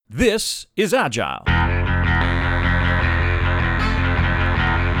This is Agile.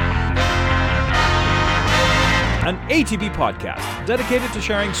 An ATB podcast dedicated to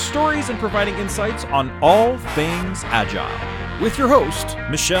sharing stories and providing insights on all things Agile. With your host,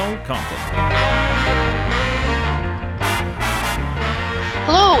 Michelle Compton.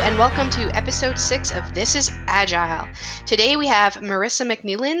 Hello and welcome to episode 6 of This is Agile. Today we have Marissa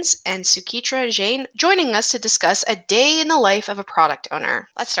McNeelands and Suchitra Jain joining us to discuss a day in the life of a product owner.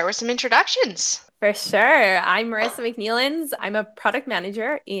 Let's start with some introductions. For sure. I'm Marissa McNeelands. I'm a product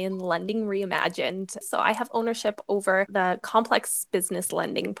manager in Lending Reimagined. So I have ownership over the complex business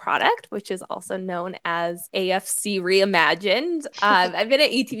lending product, which is also known as AFC Reimagined. I've been at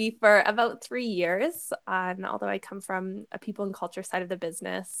ATB for about 3 years. And although I come from a people and culture side of the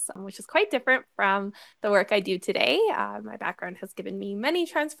business, which is quite different from the work I do today, my background has given me many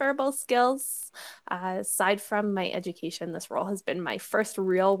transferable skills. Aside from my education, this role has been my first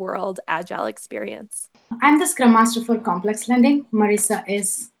real world Agile experience. I'm the Scrum Master for Complex Lending. Marissa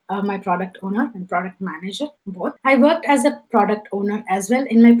is my product owner and product manager, both. I worked as a product owner as well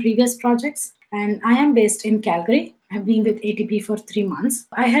in my previous projects, and I am based in Calgary. I've been with ATP for 3 months.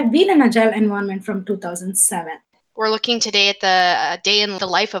 I have been in Agile environment from 2007. We're looking today at the day in the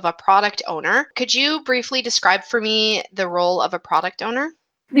life of a product owner. Could you briefly describe for me the role of a product owner?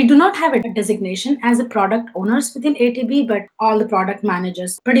 We do not have a designation as a product owners within ATB, but all the product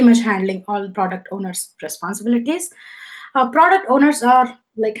managers pretty much handling all product owners' responsibilities. Product owners are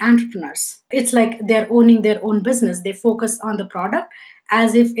like entrepreneurs. It's like they're owning their own business. They focus on the product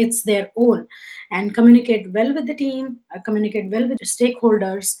as if it's their own and communicate well with the team, communicate well with the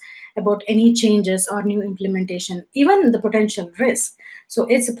stakeholders about any changes or new implementation, even the potential risk. So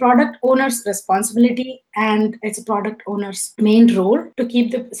it's a product owner's responsibility and it's a product owner's main role to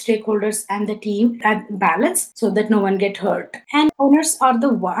keep the stakeholders and the team at balance so that no one get hurt. And owners are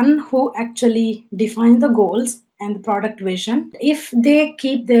the one who actually define the goals and the product vision. If they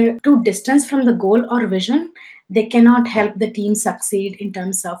keep their too distance from the goal or vision, they cannot help the team succeed in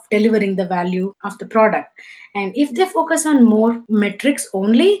terms of delivering the value of the product. And if they focus on more metrics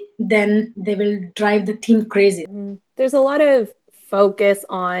only, then they will drive the team crazy. There's a lot of focus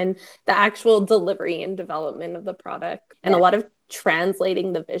on the actual delivery and development of the product and a lot of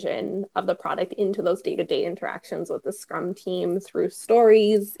translating the vision of the product into those day-to-day interactions with the Scrum team through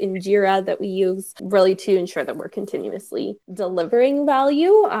stories in Jira that we use really to ensure that we're continuously delivering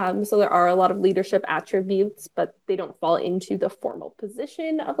value. So there are a lot of leadership attributes, but they don't fall into the formal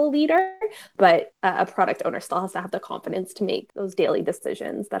position of a leader. But a product owner still has to have the confidence to make those daily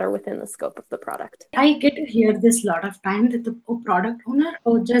decisions that are within the scope of the product. I get to hear this a lot of time that the product owner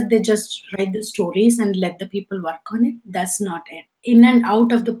they just write the stories and let the people work on it. That's not it. In and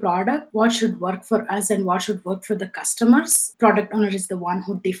out of the product, what should work for us and what should work for the customers. Product owner is the one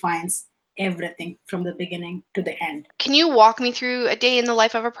who defines everything from the beginning to the end. Can you walk me through a day in the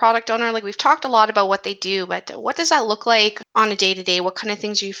life of a product owner? Like, we've talked a lot about what they do, but what does that look like on a day-to-day? What kind of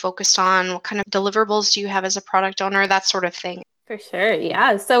things are you focused on? What kind of deliverables do you have as a product owner? That sort of thing. For sure.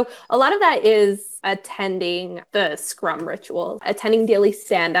 Yeah. So a lot of that is attending the Scrum rituals, attending daily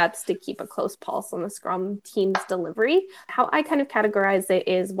stand-ups to keep a close pulse on the Scrum team's delivery. How I kind of categorize it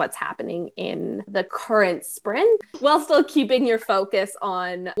is what's happening in the current sprint while still keeping your focus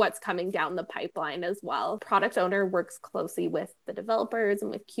on what's coming down the pipeline as well. Product owner works closely with the developers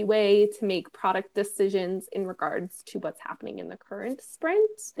and with QA to make product decisions in regards to what's happening in the current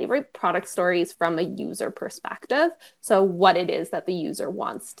sprint. They write product stories from a user perspective. So what it is that the user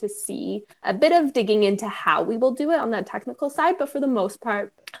wants to see, a bit of digging into how we will do it on that technical side, but for the most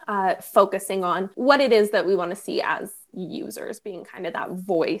part, focusing on what it is that we want to see as users, being kind of that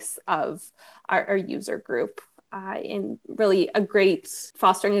voice of our user group. In really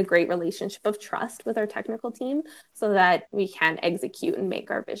fostering a great relationship of trust with our technical team so that we can execute and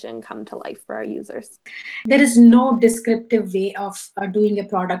make our vision come to life for our users. There is no descriptive way of doing a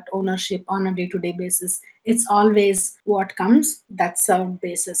product ownership on a day-to-day basis. It's always what comes, that's our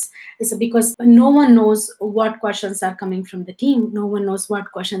basis. It's because no one knows what questions are coming from the team. No one knows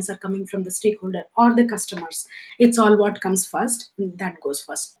what questions are coming from the stakeholder or the customers. It's all what comes first, that goes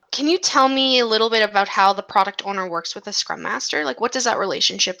first. Can you tell me a little bit about how the product owner works with a Scrum Master? Like, what does that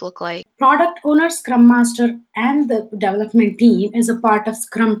relationship look like? Product owner, Scrum Master, and the development team is a part of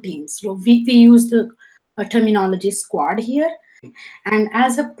Scrum teams. So we use the terminology squad here. And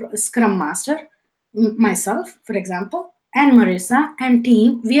as a Scrum Master, myself, for example, and Marissa and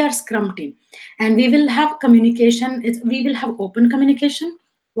team, we are Scrum team. And we will have communication. We will have open communication.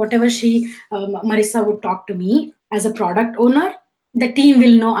 Whatever Marissa would talk to me as a product owner, The team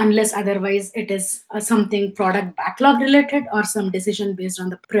will know unless otherwise it is something product backlog related or some decision based on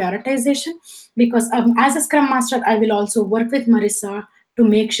the prioritization. Because as a scrum master, I will also work with Marissa to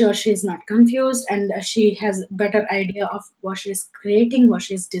make sure she's not confused and she has better idea of what she's creating, what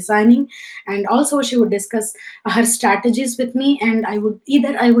she's designing. And also she would discuss her strategies with me, and I would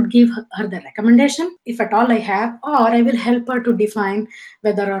give her the recommendation if at all I have, or I will help her to define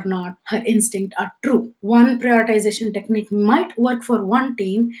whether or not her instinct are true. One prioritization technique might work for one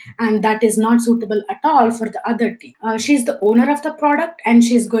team and that is not suitable at all for the other team. She's the owner of the product and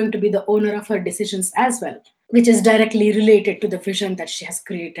she's going to be the owner of her decisions as well, which is directly related to the vision that she has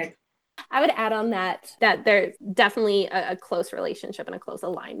created. I would add on that there's definitely a close relationship and a close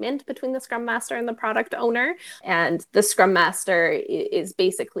alignment between the Scrum Master and the product owner. And the Scrum Master is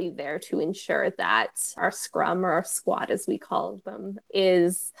basically there to ensure that our Scrum, or our squad as we call them,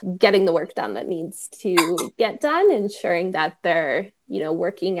 is getting the work done that needs to get done, ensuring that they're,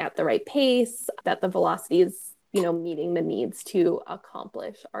 working at the right pace, that the velocity is, meeting the needs to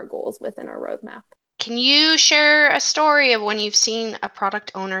accomplish our goals within our roadmap. Can you share a story of when you've seen a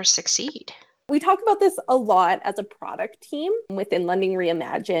product owner succeed? We talk about this a lot as a product team within Lending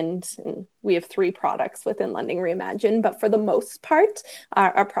Reimagined. And we have 3 products within Lending Reimagined, but for the most part,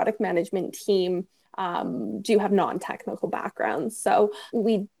 our product management team do have non-technical backgrounds. So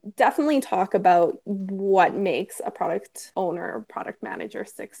we definitely talk about what makes a product owner, product manager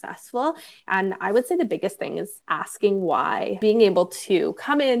successful. And I would say the biggest thing is asking why, being able to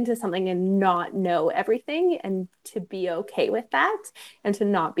come into something and not know everything and to be okay with that and to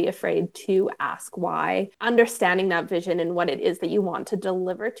not be afraid to ask why, understanding that vision and what it is that you want to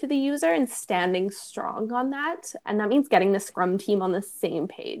deliver to the user and standing strong on that. And that means getting the Scrum team on the same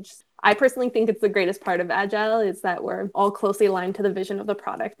page. I personally think it's the greatest part of Agile is that we're all closely aligned to the vision of the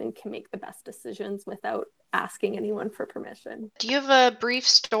product and can make the best decisions without asking anyone for permission. Do you have a brief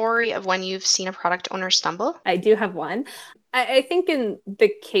story of when you've seen a product owner stumble? I do have one. I think in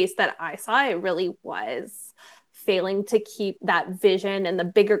the case that I saw, it really was failing to keep that vision and the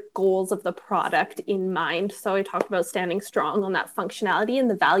bigger goals of the product in mind. So I talked about standing strong on that functionality and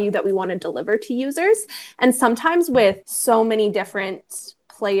the value that we want to deliver to users. And sometimes with so many different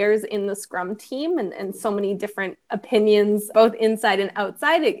players in the Scrum team and so many different opinions, both inside and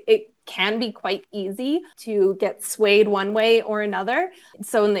outside, it can be quite easy to get swayed one way or another.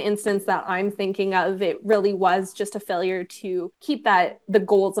 So in the instance that I'm thinking of, it really was just a failure to keep the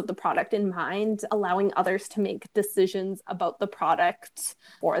goals of the product in mind, allowing others to make decisions about the product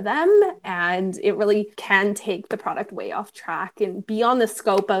for them. And it really can take the product way off track and beyond the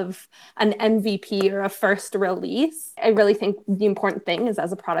scope of an MVP or a first release. I really think the important thing is,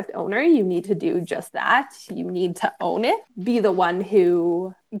 as a product owner, you need to do just that. You need to own it, be the one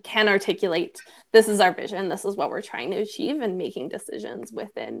who can articulate, this is our vision, this is what we're trying to achieve, and making decisions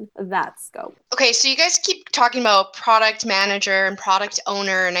within that scope. Okay, so you guys keep talking about product manager and product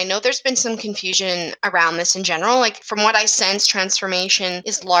owner, and I know there's been some confusion around this in general. Like, from what I sense, transformation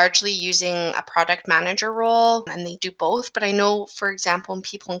is largely using a product manager role, and they do both. But I know, for example, in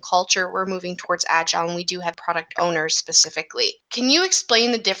people and culture, we're moving towards agile, and we do have product owners specifically. Can you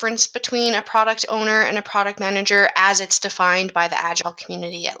explain the difference between a product owner and a product manager as it's defined by the agile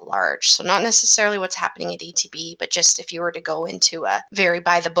community at large? So not necessarily what's happening at ETB, but just if you were to go into a very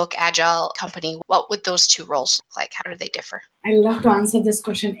by the book agile company, what would those 2 roles look like? How do they differ? I love to answer this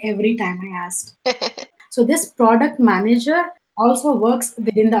question every time I asked. So this product manager also works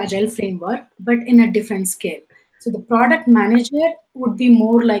within the agile framework, but in a different scale. So the product manager would be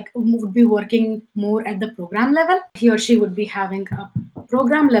working more at the program level. He or she would be having a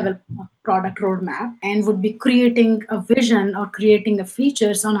program level product roadmap and would be creating a vision or creating a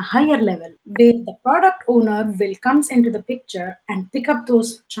features on a higher level, where the product owner will comes into the picture and pick up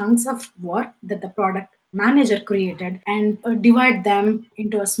those chunks of work that the product manager created and divide them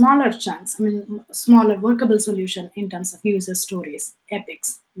into a smaller chunks. I mean, smaller workable solution in terms of user stories,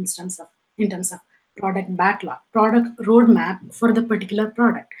 epics, in terms of product backlog, product roadmap for the particular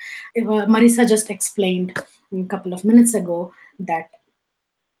product. Marissa just explained a couple of minutes ago that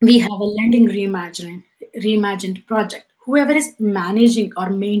we have a reimagined project. Whoever is managing or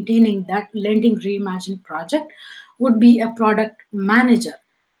maintaining that lending reimagined project would be a product manager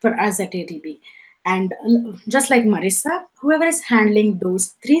for us at ATB. And just like Marissa, whoever is handling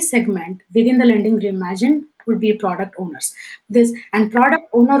those 3 segments within the lending reimagined would be product owners. This and product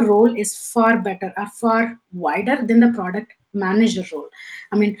owner role is far better or far wider than the product manager role.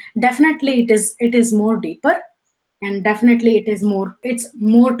 I mean, definitely it is more deeper, and definitely it's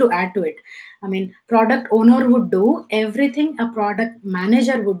more to add to it. I mean, product owner would do everything a product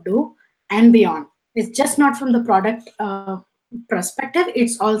manager would do and beyond. It's just not from the product perspective,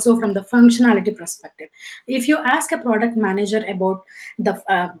 it's also from the functionality perspective. If you ask a product manager about the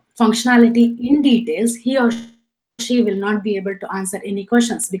functionality in details, he or she will not be able to answer any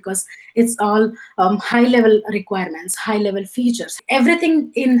questions because it's all high level requirements, high level features,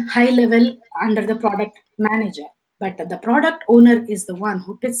 everything in high level under the product manager. But the product owner is the one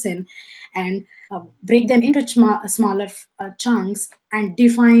who fits in and break them into smaller chunks and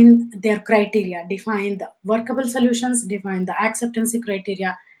define their criteria, define the workable solutions, define the acceptance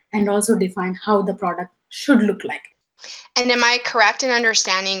criteria, and also define how the product should look like. And am I correct in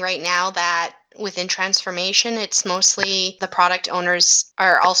understanding right now that within transformation, it's mostly the product owners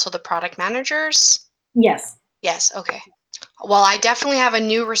are also the product managers? Yes. Yes, okay. Well, I definitely have a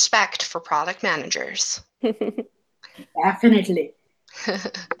new respect for product managers. Definitely.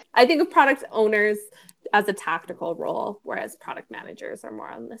 I think of product owners as a tactical role, whereas product managers are more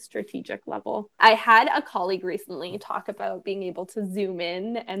on the strategic level. I had a colleague recently talk about being able to zoom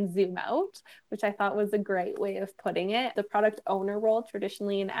in and zoom out, which I thought was a great way of putting it. The product owner role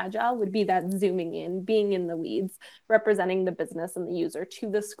traditionally in Agile would be that zooming in, being in the weeds, representing the business and the user to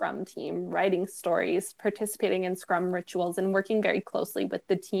the Scrum team, writing stories, participating in Scrum rituals, and working very closely with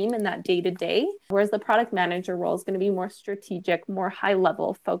the team in that day-to-day. Whereas the product manager role is going to be more strategic, more high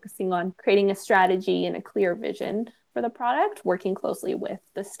level, focusing on creating a strategy and a clear vision for the product, working closely with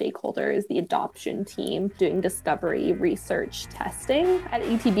the stakeholders, the adoption team, doing discovery, research, testing. At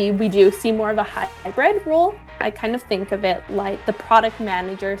ATB, we do see more of a hybrid role. I kind of think of it like the product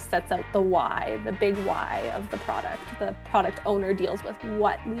manager sets out the why, the big why of the product. The product owner deals with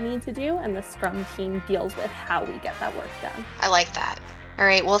what we need to do, and the Scrum team deals with how we get that work done. I like that. All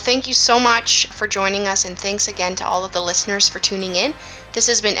right. Well, thank you so much for joining us, and thanks again to all of the listeners for tuning in. This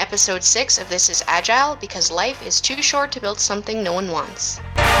has been episode 6 of This is Agile, because life is too short to build something no one wants.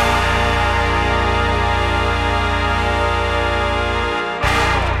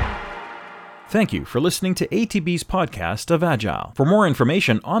 Thank you for listening to ATB's podcast of Agile. For more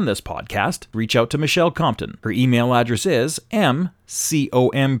information on this podcast, reach out to Michelle Compton. Her email address is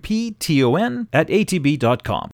mcompton@atb.com.